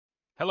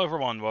Hello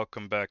everyone,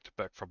 welcome back to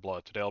Back for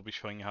Blood. Today I'll be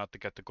showing you how to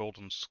get the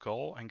Golden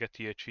Skull and get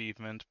the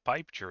achievement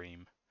Pipe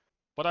Dream.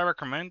 What I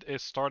recommend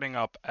is starting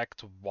up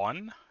Act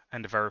 1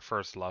 and the very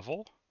first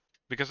level,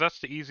 because that's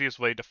the easiest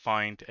way to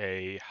find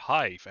a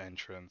hive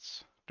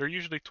entrance. They're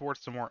usually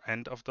towards the more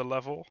end of the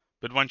level,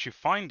 but once you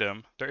find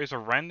them, there is a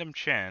random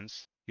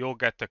chance you'll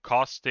get the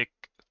Caustic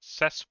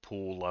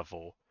Cesspool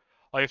level.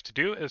 All you have to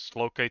do is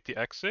locate the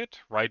exit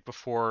right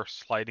before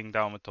sliding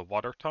down with the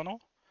water tunnel,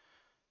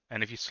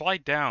 and if you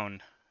slide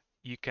down,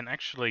 you can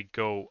actually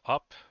go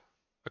up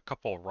a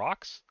couple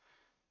rocks,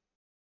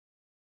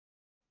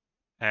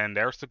 and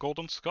there's the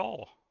golden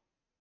skull.